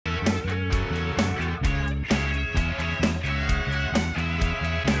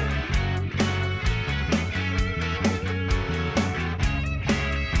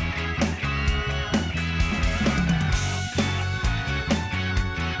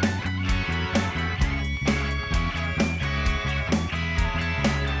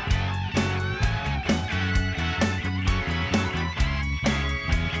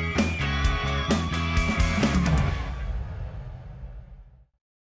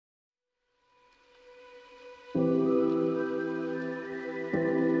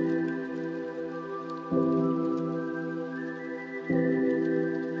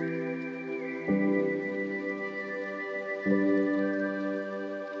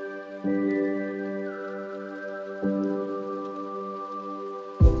Bonjour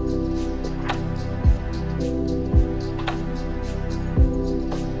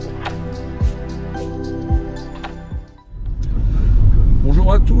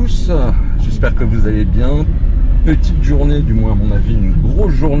à tous, j'espère que vous allez bien. Petite journée, du moins à mon avis, une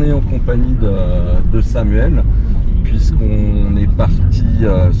grosse journée en compagnie de Samuel, puisqu'on est parti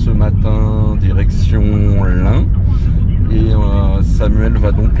ce matin direction l'Ain. Et Samuel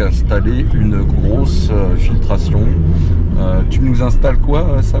va donc installer une grosse filtration. Tu nous installes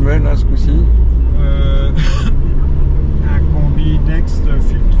quoi, Samuel, là, ce coup-ci? Un combi next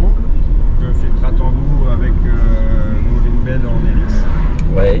Filtreau, filtre à tambour avec moving bed en hélix.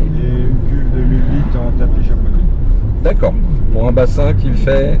 Ouais. Et une cuve de 1000 litres en tapis japonais. D'accord. Pour un bassin qui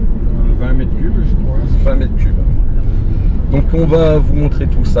fait 20 mètres cubes, je crois. 20 mètres cubes. Donc on va vous montrer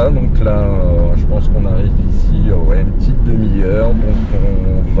tout ça. Donc là, je pense qu'on arrive ici, ouais, une petite demi-heure. Donc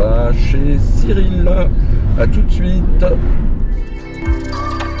on va chez Cyril. À tout de suite.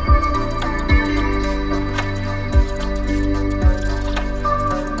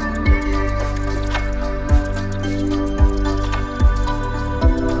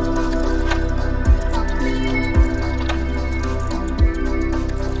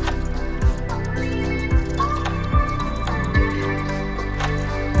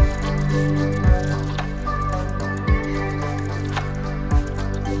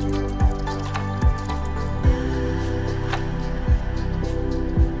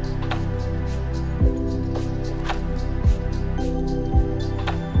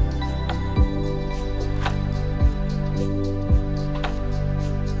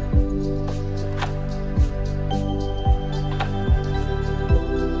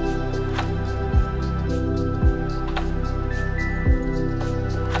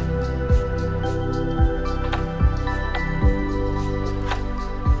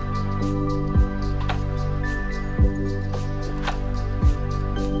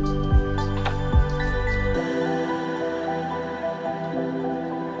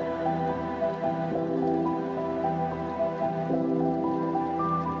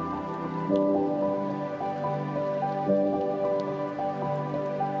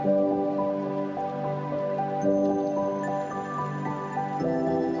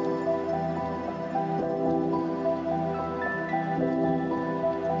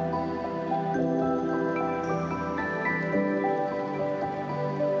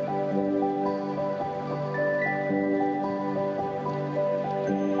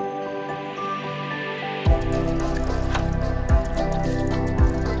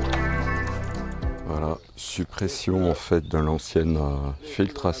 Suppression en fait de l'ancienne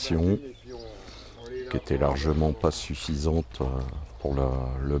filtration qui était largement pas suffisante pour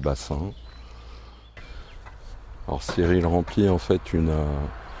le bassin. Alors Cyril remplit en fait une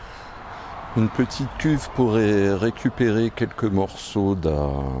petite cuve pour récupérer quelques morceaux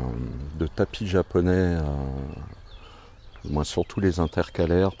de tapis japonais, moins surtout les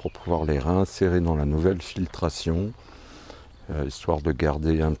intercalaires, pour pouvoir les réinsérer dans la nouvelle filtration. Histoire de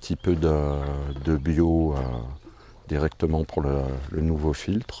garder un petit peu de bio directement pour le nouveau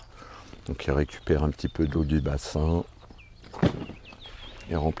filtre. Donc il récupère un petit peu d'eau du bassin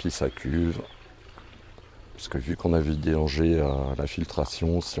et remplit sa cuve. Puisque vu qu'on a vidangé la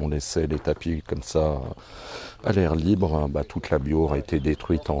filtration, si on laissait les tapis comme ça à l'air libre, toute la bio aurait été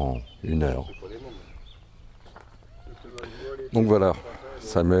détruite en 1 heure. Donc voilà,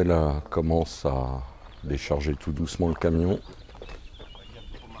 Samuel commence à décharger tout doucement le camion,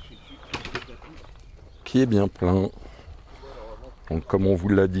 qui est bien plein. Donc comme on vous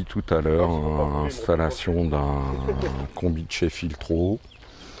l'a dit tout à l'heure, installation d'un combi de chez Filtreau,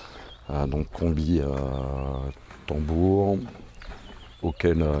 donc combi tambour,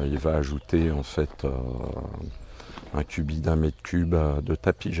 auquel il va ajouter en fait un cubi d'1 mètre cube de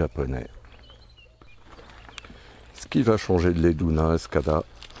tapis japonais. Ce qui va changer de l'Eduna Escada,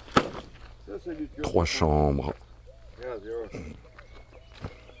 3 chambres.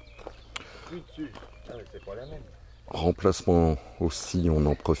 Remplacement aussi, on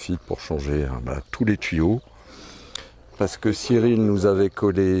en profite pour changer tous les tuyaux, parce que Cyril nous avait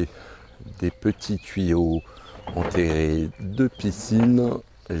collé des petits tuyaux enterrés de piscine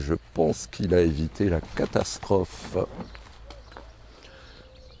et je pense qu'il a évité la catastrophe.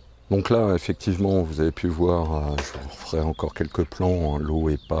 Donc là, effectivement, vous avez pu voir, je vous referai encore quelques plans, l'eau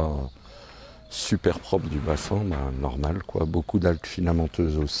est pas super propre du bassin, normal quoi, beaucoup d'algues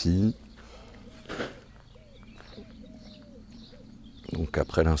filamenteuses aussi. Donc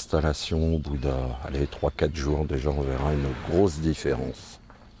après l'installation, au bout de 3-4 jours, déjà on verra une grosse différence.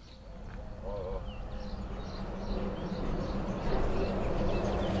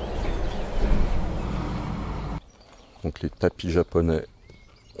 Donc les tapis japonais,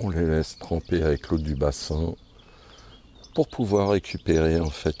 on les laisse tremper avec l'eau du bassin pour pouvoir récupérer en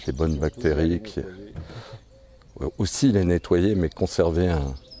fait les bonnes bactéries, aussi les nettoyer mais conserver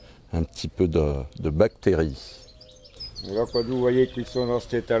un petit peu de bactéries. Et là, quand vous voyez qu'ils sont dans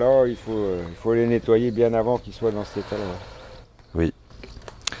cet état-là, il faut les nettoyer bien avant qu'ils soient dans cet état-là. Oui.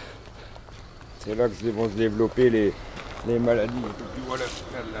 C'est là que vont se développer les maladies. Tu vois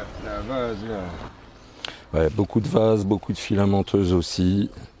la vase là. Ouais, beaucoup de vases, beaucoup de filamenteuses aussi.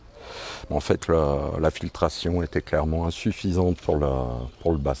 En fait, la filtration était clairement insuffisante pour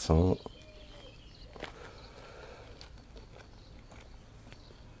le bassin.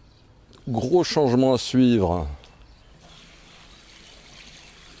 Gros changement à suivre.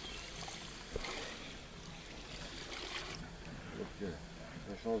 Ça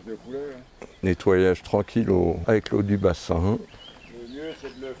change de couleur. Nettoyage tranquille avec l'eau du bassin. Le mieux,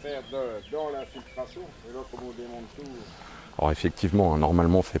 c'est de le faire dans la filtration. Et là, comme on démonte tout. Alors effectivement,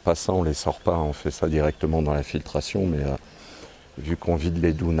 normalement on ne fait pas ça, on ne les sort pas, on fait ça directement dans la filtration, mais vu qu'on vide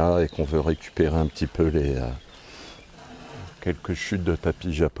les dounas et qu'on veut récupérer un petit peu quelques chutes de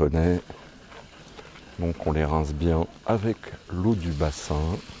tapis japonais, donc on les rince bien avec l'eau du bassin.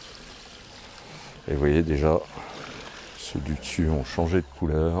 Et vous voyez déjà, ceux du dessus ont changé de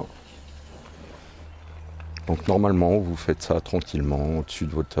couleur. Donc normalement vous faites ça tranquillement au-dessus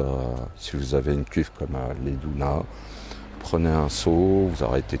de votre, si vous avez une cuve comme les dounas. Prenez un seau, vous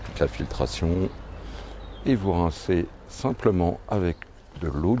arrêtez toute la filtration et vous rincez simplement avec de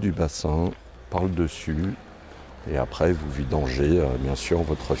l'eau du bassin par le dessus et après vous vidangez bien sûr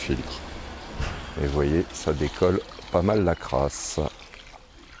votre filtre. Et vous voyez, ça décolle pas mal la crasse.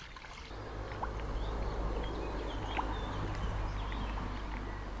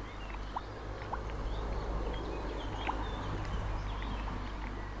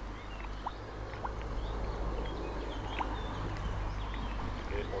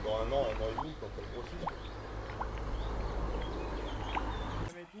 Pendant un an et demi, quand elle grossit.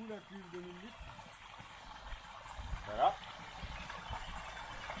 On met tout la cuve de 1000 litres. Voilà.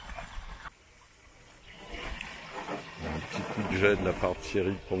 Un petit coup de jet de la part de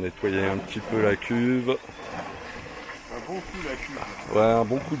Thierry pour nettoyer un petit peu la cuve. Un bon coup la cuve. Ouais, un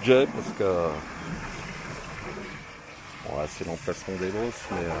bon coup de jet parce que bon, là, c'est l'emplacement des brosses,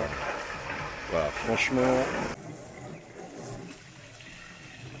 mais voilà, franchement.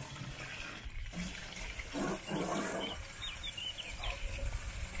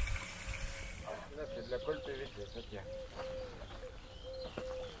 Là, c'est de la colle PVC, ça tient.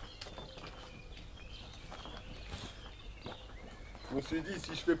 Je me suis dit,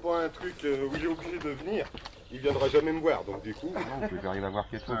 si je fais pas un truc où il est obligé de venir, il viendra jamais me voir. Donc du coup, non, j'arrive à voir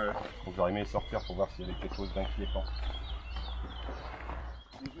quelque chose. Donc j'aurais aimé sortir pour voir s'il y avait quelque chose d'inquiétant.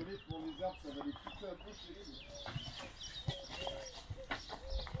 Désolé pour les arbres, ça va les pousser un peu chez les.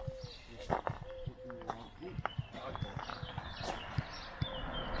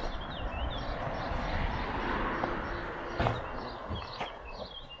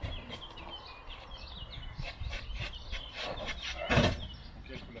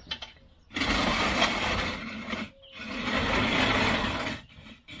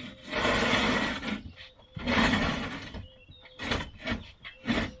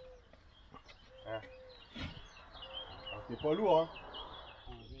 C'est pas lourd, hein.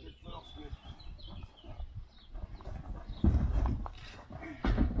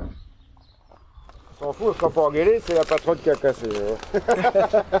 S'en fout, elle sera pas engueulée, c'est la patronne qui a cassé.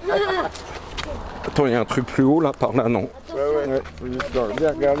 Attends, il y a un truc plus haut là, par là, non? Ouais, faut juste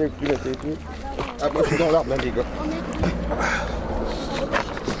bien regarder que tu l'as fait tout. Ah, moi je suis dans l'arbre, là, les gars.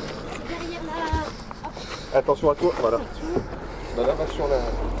 Attention à toi, voilà. Bah là, va sur la.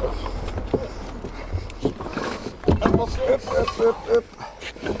 Attention, hop.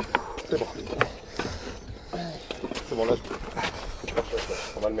 C'est bon. C'est bon, là,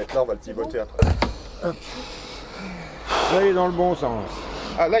 on va le mettre là, on va le pivoter après. Là, il est dans le bon sens.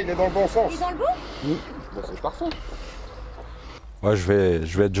 Ah, là, il est dans le bon sens. Il est dans le bon? Bon, c'est parfait. Ouais, je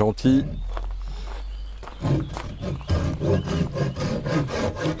vais être gentil.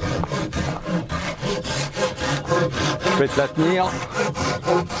 Je vais te la tenir.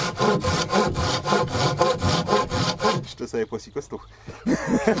 Je te savais pas si costaud.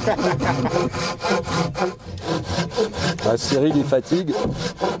 Ah, Cyril, il fatigue.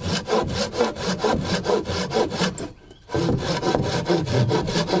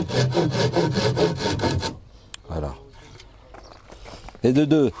 Voilà. Et de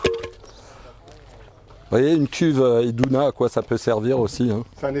deux. Vous voyez, une cuve Iduna, à quoi ça peut servir aussi, hein.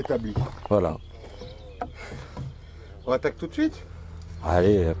 C'est un établi. Voilà. On attaque tout de suite?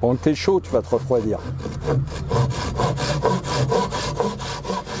 Allez, pendant que t'es chaud, tu vas te refroidir.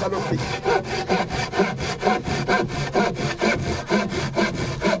 Saloperie.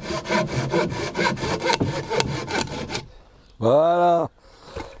 Voilà,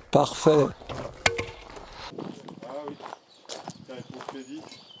 parfait. Ah oui, t'as un coup de crédit,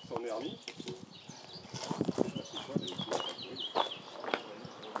 s'en est remis.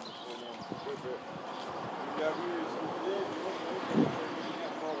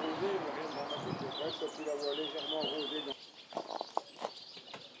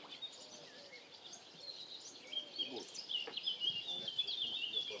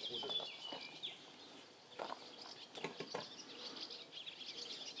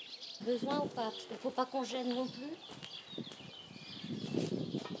 Besoin ou pas? Parce qu'il ne faut pas qu'on gêne non plus. Ouais,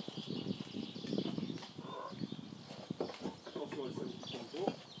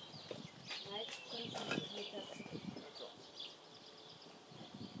 comme ça, je vais faire.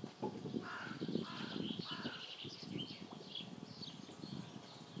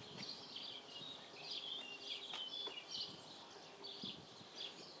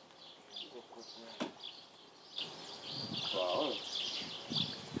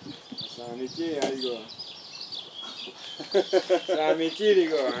 C'est un métier, hein, les gars. C'est un métier, les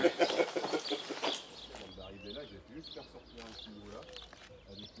gars. Hein. D'arriver là, j'ai pu juste faire sortir un tuyau là,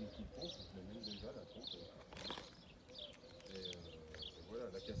 avec une petite pompe, je l'ai même déjà la pompe. Et voilà,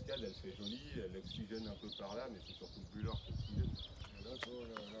 la cascade elle fait jolie, elle oxygène un peu par là, mais c'est surtout le bullard qui oxygène. Là,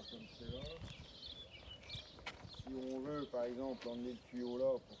 comme c'est là. Si on veut, par exemple, emmener le tuyau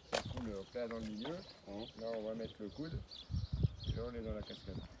là pour que ça coule là dans le milieu, là on va mettre le coude, et là on est dans la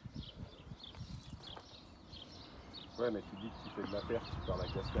cascade. Ouais, mais tu dis que tu fais de la perte par la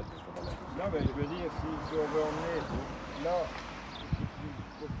cascade, mais comment la cascade? Non, mais je veux dire, si on veut emmener là,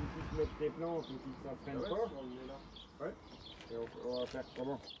 faut que tu puisses mettre tes plantes ou que ça ne freine pas. On est là. Ouais. Et on va faire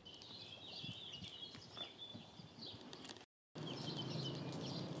comment?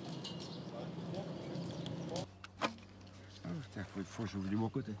 Ah putain, faut que j'ouvre du bon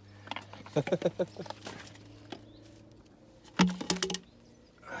côté.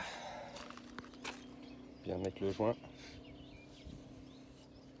 Bien mettre le joint.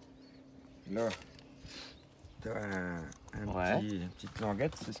 Là, tu as une petite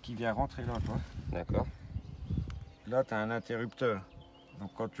languette, c'est ce qui vient rentrer là, toi. D'accord. Là, tu as un interrupteur.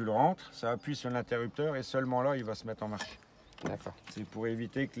 Donc quand tu le rentres, ça appuie sur l'interrupteur et seulement là, il va se mettre en marche. D'accord. C'est pour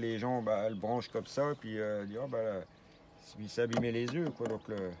éviter que les gens le branchent comme ça et puis dire s'abîmer les yeux, quoi.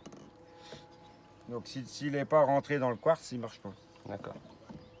 Donc s'il n'est pas rentré dans le quartz, il ne marche pas. D'accord.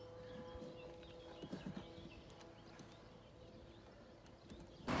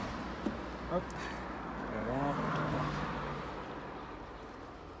 Hop. Alors,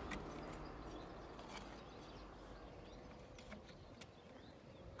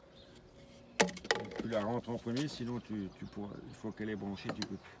 tu la rentres en premier, sinon tu pourras, il faut qu'elle est branchée, tu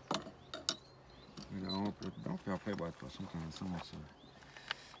peux plus. Tu la rentres là-dedans, puis après, de toute façon, tu as un sens,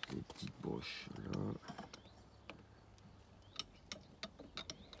 les petites broches là.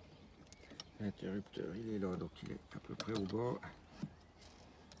 L'interrupteur, il est là, donc il est à peu près au bas.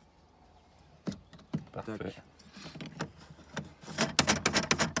 Parfait. Tac.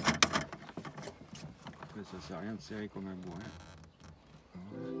 Après, ça sert à rien de serrer comme un bourrin.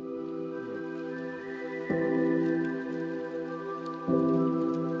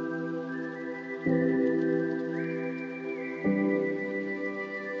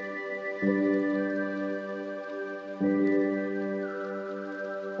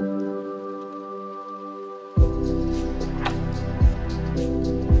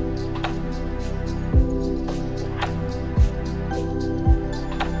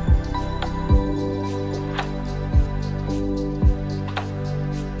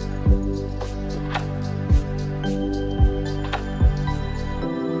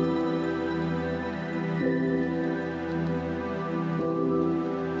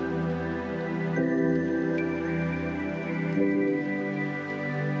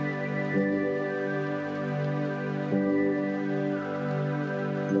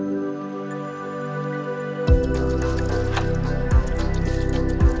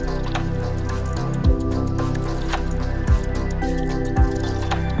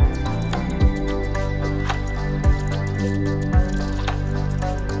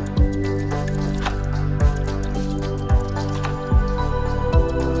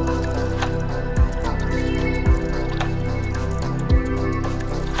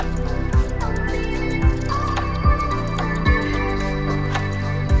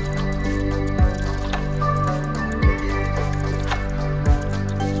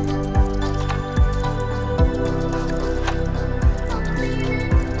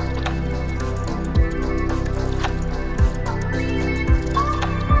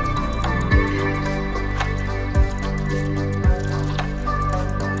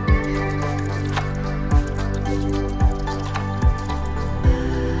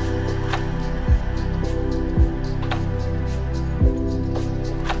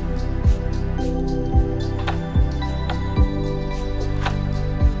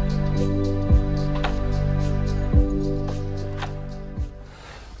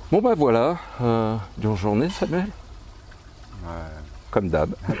 Bon bah voilà, dure journée Samuel, comme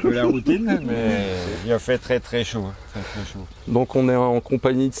d'hab. Un peu la routine, mais il a fait très chaud. Très chaud. Donc on est en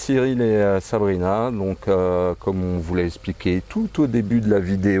compagnie de Cyril et Sabrina, donc comme on vous l'a expliqué tout au début de la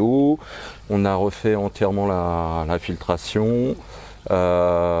vidéo, on a refait entièrement la filtration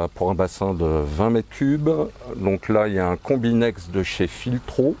pour un bassin de 20 mètres cubes. Donc là il y a un combinex de chez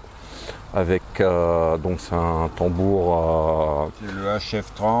Filtreau, avec donc c'est un tambour C'est le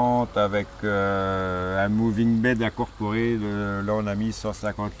HF30 avec un moving bed incorporé. Là on a mis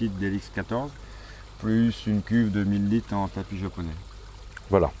 150 litres d'hélix 14 plus une cuve de 1000 litres en tapis japonais.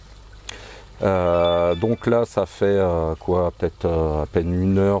 voilà. Donc là ça fait quoi, peut-être à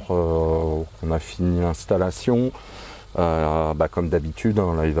peine 1 heure qu'on a fini l'installation. Comme d'habitude,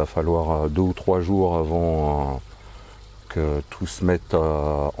 hein, là il va falloir 2 ou 3 jours avant que tout se mette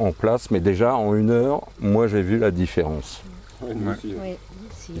en place, mais déjà en 1 heure, moi j'ai vu la différence. Ouais, nous aussi, Oui,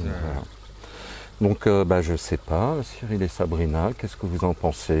 si. Voilà. Donc je sais pas, Cyril et Sabrina, qu'est-ce que vous en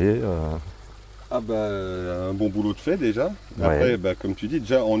pensez un bon boulot de fait déjà. Après, comme tu dis,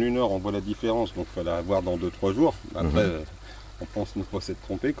 déjà en 1 heure on voit la différence, donc il fallait avoir dans 2-3 jours. Après, on pense ne pas s'être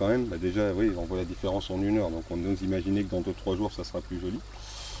trompé quand même. Déjà, oui, on voit la différence en 1 heure, donc on ose imaginer que dans 2-3 jours ça sera plus joli.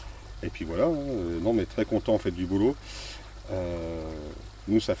 Et puis voilà, non mais très content en fait du boulot.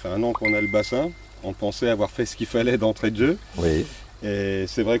 Nous ça fait 1 an qu'on a le bassin, on pensait avoir fait ce qu'il fallait d'entrée de jeu. Oui. Et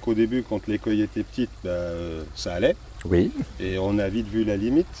c'est vrai qu'au début quand l'écueil était petite, ça allait. Oui. Et on a vite vu la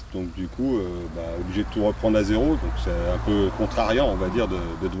limite, donc du coup obligé de tout reprendre à zéro, donc c'est un peu contrariant on va dire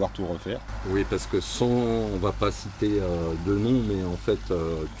de devoir tout refaire. Oui, parce que on va pas citer de nom, mais en fait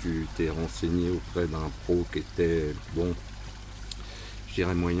tu t'es renseigné auprès d'un pro qui était je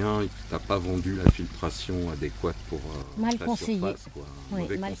dirais moyen, et qui t'a pas vendu la filtration adéquate pour Mal ta conseillé. surface, quoi. Oui,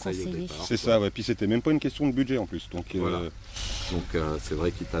 Mauvais mal conseil au conseillé. départ, C'est quoi. ça, ouais. Puis c'était même pas une question de budget en plus. Donc, Voilà. Donc c'est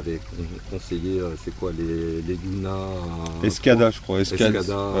vrai qu'il t'avait conseillé, c'est quoi, les Luna Escada, je crois. Escada,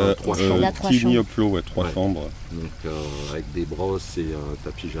 3 chambres. 3 Tiny chambres. Upload, ouais, 3 Ouais. chambres. Donc avec des brosses et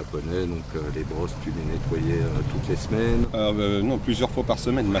tapis japonais. Donc les brosses, tu les nettoyais toutes les semaines. Alors, non, plusieurs fois par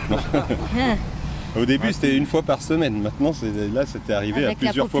semaine maintenant. Ah, Au début c'était 1 fois par semaine. Maintenant là c'était arrivé avec à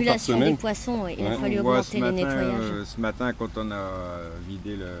plusieurs la fois par population semaine. des poissons, il a Ouais. fallu On voit augmenter les nettoyages. ce matin, quand on a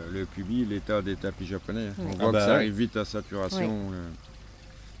vidé le cubi, l'état des tapis japonais. On Ouais. voit que ça ouais. arrive vite à saturation. Ouais.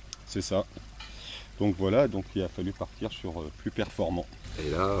 C'est ça. Donc voilà, donc il a fallu partir sur plus performant.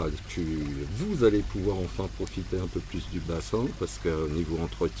 Et là, vous allez pouvoir enfin profiter un peu plus du bassin, parce qu'au niveau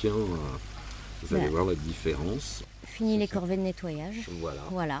entretien, vous allez Ouais. voir la différence. Fini les corvées de nettoyage. Voilà.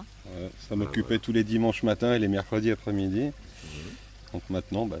 Voilà. Ça m'occupait tous les dimanches matins et les mercredis après-midi. Donc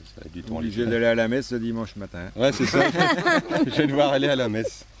maintenant, ça a du temps. Obligé d'aller à la messe le dimanche matin. Ouais, c'est ça. Je vais devoir aller à la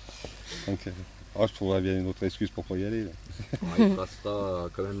messe. Donc, je trouverai bien une autre excuse pour pas y aller. Là. Il restera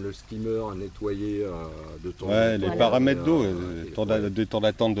quand même le skimmer à nettoyer de temps en Ouais, temps. les Voilà. paramètres d'eau, Et temps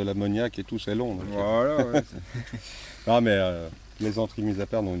d'attente de l'ammoniac et tout, c'est long. Donc, Voilà, ouais. Non, mais plaisanterie mise à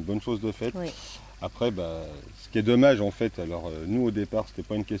part, donc une bonne chose de faite. Oui. Après, ce qui est dommage en fait, alors nous au départ, c'était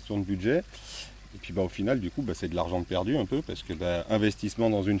pas une question de budget. Et puis au final, du coup, c'est de l'argent perdu un peu, parce que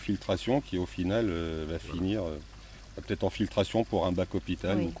investissement dans une filtration qui au final va finir peut-être en filtration pour un bac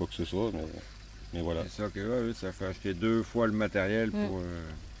hôpital Oui. ou quoi que ce soit. Mais voilà, C'est ça que ouais, ça fait acheter 2 fois le matériel pour.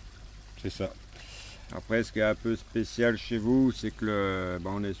 c'est ça. Après, ce qui est un peu spécial chez vous, c'est que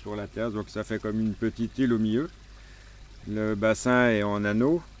on est sur la terrasse, donc ça fait comme une petite île au milieu. Le bassin est en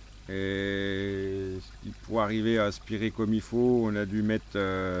anneau. Et pour arriver à aspirer comme il faut, on a dû mettre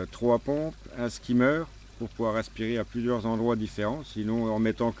 3 pompes, un skimmer pour pouvoir aspirer à plusieurs endroits différents. Sinon, en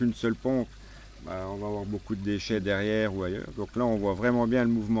mettant qu'une seule pompe, on va avoir beaucoup de déchets derrière ou ailleurs. Donc là, on voit vraiment bien le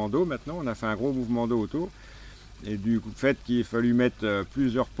mouvement d'eau maintenant. On a fait un gros mouvement d'eau autour. Et du fait qu'il a fallu mettre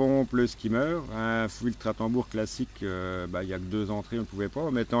plusieurs pompes, le skimmer, un filtre à tambour classique, il n'y a que 2 entrées, on ne pouvait pas.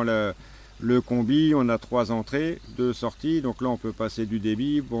 En mettant le combi, on a 3 entrées, 2 sorties, donc là on peut passer du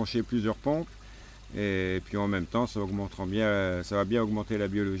débit, brancher plusieurs pompes, et puis en même temps ça va bien augmenter la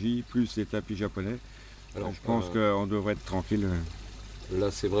biologie, plus les tapis japonais. Alors, je pense qu'on devrait être tranquille.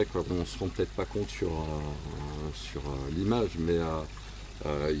 Là, c'est vrai qu'on ne se rend peut-être pas compte sur l'image, mais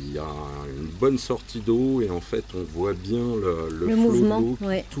il y a une bonne sortie d'eau et en fait on voit bien le flot mouvement, d'eau qui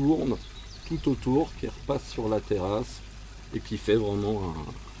ouais. tourne tout autour, qui repasse sur la terrasse et qui fait vraiment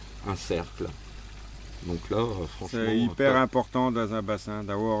un cercle. Donc là, franchement... C'est hyper important dans un bassin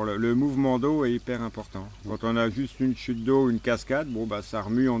d'avoir le mouvement d'eau est hyper important. Quand on a juste une chute d'eau, une cascade, ça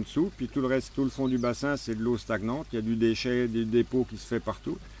remue en dessous, puis tout le reste, tout le fond du bassin, c'est de l'eau stagnante, il y a du déchet, des dépôts qui se fait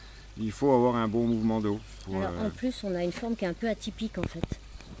partout. Il faut avoir un bon mouvement d'eau. Alors en plus, on a une forme qui est un peu atypique en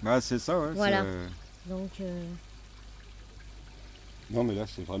fait. C'est ça, ouais. Voilà. Donc Non mais là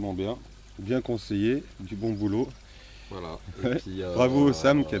c'est vraiment bien. Bien conseillé, du bon boulot. Voilà. Ouais. Et puis, Bravo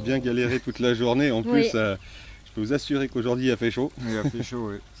Sam qui a bien galéré toute la journée. En plus, je peux vous assurer qu'aujourd'hui il a fait chaud. Il a fait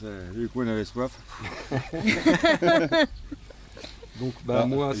chaud, oui. Du coup, on avait soif. Donc, bah,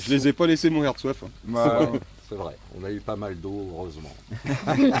 moi, je les ai pas laissés mourir de soif. Hein. Bah, c'est vrai, on a eu pas mal d'eau, heureusement.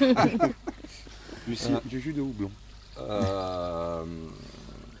 Du jus de houblon.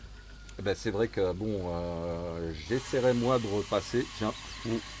 Ben, c'est vrai que bon, j'essaierai moi de repasser. Tiens,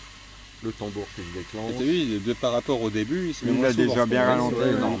 le tambour qui se déclenche. T'as vu, par rapport au début, il se met il moins a souvent. déjà bien ralenti.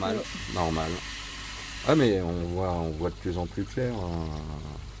 Ouais, normal. Ah mais on voit de plus en plus clair.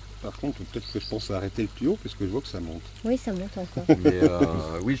 Par contre, peut-être que je pense à arrêter le tuyau parce que je vois que ça monte. Oui, ça monte encore. Mais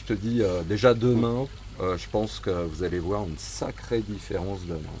oui, je te dis, déjà demain, je pense que vous allez voir une sacrée différence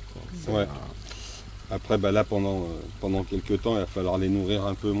demain. Ouais. Après, bah là, pendant quelques temps, il va falloir les nourrir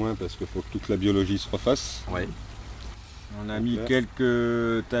un peu moins parce qu'il faut que toute la biologie se refasse. Ouais. On a mis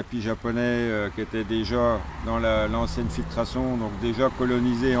quelques tapis japonais qui étaient déjà dans l'ancienne filtration, donc déjà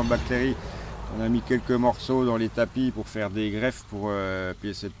colonisés en bactéries. On a mis quelques morceaux dans les tapis pour faire des greffes, pour puis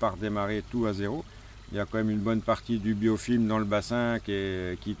essayer de ne pas redémarrer tout à zéro. Il y a quand même une bonne partie du biofilm dans le bassin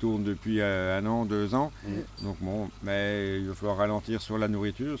qui tourne depuis 1 an, 2 ans. Donc bon, mais il va falloir ralentir sur la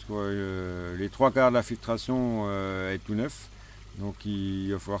nourriture, parce que les 3/4 de la filtration est tout neuf. Donc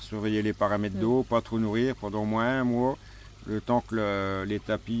il va falloir surveiller les paramètres d'eau, pas trop nourrir pendant au moins 1 mois, le temps que les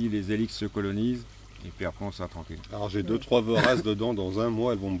tapis, les hélix se colonisent. Et puis après on sera tranquille. Alors j'ai 2-3 voraces dedans, dans 1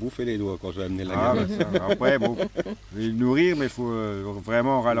 mois elles vont me bouffer les doigts quand je vais amener la gamme. Après bon, je vais le nourrir, mais il faut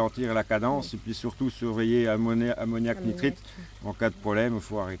vraiment ralentir la cadence et puis surtout surveiller ammoniac nitrite. En cas de problème, il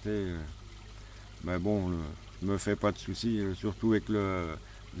faut arrêter. Mais bon, ne me fais pas de soucis, surtout avec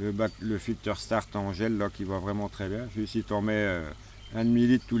le filtre start en gel là, qui va vraiment très bien. Si tu en mets 1,5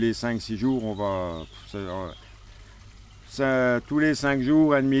 litre tous les 5-6 jours, on va... tous les 5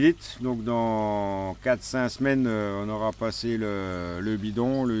 jours, 1,5 litre, donc dans 4-5 semaines, on aura passé le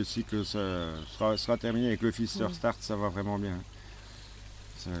bidon, le cycle sera terminé. Avec le filtre start, ça va vraiment bien.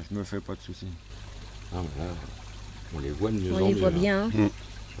 Ça, je me fais pas de soucis. Ah, là, on les voit de mieux en mieux. On les voit bien. Ouais.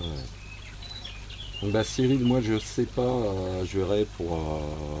 Donc bah, Cyril, moi je sais pas, je verrai pour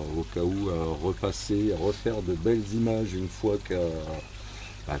au cas où repasser, refaire de belles images une fois que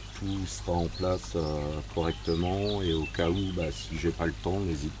tout sera en place correctement, et au cas où si j'ai pas le temps,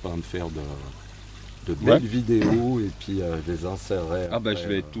 n'hésite pas à me faire de belles vidéos et puis je les insérerai. Ah bah je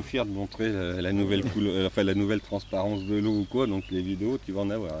vais être tout fier de montrer la nouvelle couleur, enfin la nouvelle transparence de l'eau ou quoi, donc les vidéos tu vas en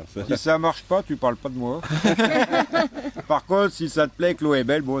avoir. Si ça marche pas, tu parles pas de moi. Par contre, si ça te plaît, que l'eau est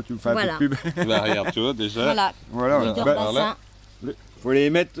belle, bon, tu me fais un peu de pub. Bah regarde, tu vois déjà. Voilà. Voilà. Faut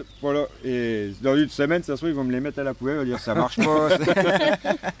les mettre, voilà, et dans 1 semaine, ça se trouve, ils vont me les mettre à la poubelle, ils vont dire ça marche pas.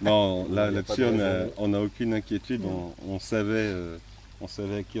 Non, là-dessus, on n'a aucune inquiétude, on savait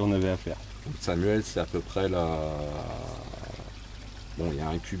à qui on avait affaire. Donc Samuel, c'est à peu près Bon, il y a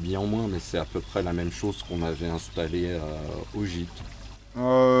un cubi en moins, mais c'est à peu près la même chose qu'on avait installé au gîte.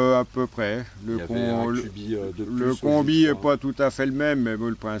 À peu près. Le combi n'est pas tout à fait le même, mais bon,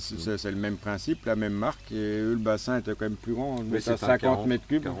 le principe, c'est le même principe, la même marque. Et le bassin était quand même plus grand, on était à 50 mètres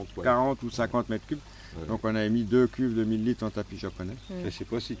cubes, 40 ou 50 mètres cubes. Ouais. Donc on avait mis 2 cuves de 1000 litres en tapis japonais. Je ne sais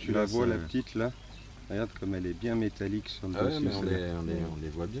pas si tu la vois, la petite là. Regarde comme elle est bien métallique sur le dessus. Mais on les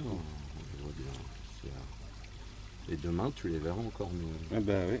voit bien. Et demain, tu les verras encore mieux. Ah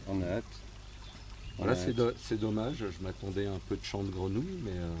bah oui, on a hâte. Voilà, c'est dommage, je m'attendais à un peu de chant de grenouille,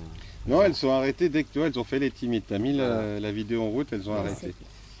 mais... Non, elles sont arrêtées dès que tu vois, elles ont fait les timides. Tu as mis la vidéo en route, elles ont arrêté.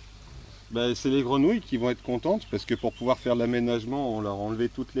 Bah, c'est les grenouilles qui vont être contentes parce que pour pouvoir faire l'aménagement, on leur a enlevé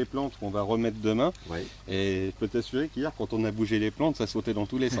toutes les plantes qu'on va remettre demain. Ouais. Et je peux t'assurer qu'hier, quand on a bougé les plantes, ça sautait dans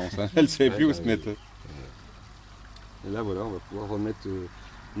tous les sens. Hein. Elles ne savaient plus où se mettre. Et là, voilà, on va pouvoir remettre...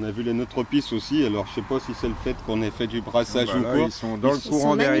 On a vu les neutropistes aussi, alors je sais pas si c'est le fait qu'on ait fait du brassage ou quoi. Ils sont dans le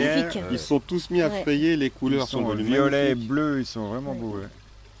courant derrière. Ils sont tous mis à frayer, les couleurs sont violet et bleu, ils sont vraiment beaux. Ouais.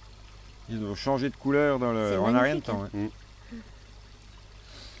 Ils ont changé de couleur en rien de temps. Ouais.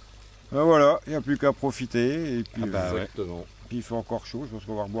 Ben voilà, il n'y a plus qu'à profiter. Et puis, exactement. Puis il fait encore chaud, je pense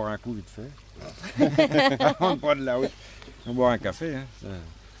qu'on va reboire un coup vite fait. Avant de prendre la route. On va boire un café. Hein.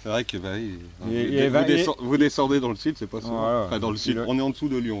 C'est vrai que vous descendez dans le sud, c'est pas ça. Voilà. Enfin, dans le sud, on est en dessous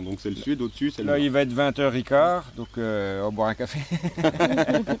de Lyon, donc c'est le sud, au-dessus c'est le nord. Là il va être 20h15, donc on va boire un café.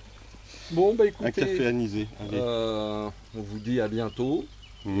 Bon bah écoutez, un café anisé. On vous dit à bientôt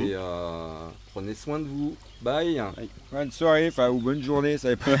et prenez soin de vous. Bye. Bonne soirée, ou bonne journée, ça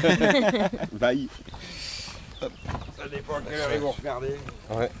dépend. Bye. Ça dépend à quelle heure ils vont regarder.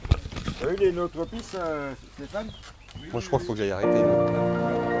 Ouais. T'as vu les neutropistes, Stéphane? Moi je crois qu'il faut que j'aille arrêter.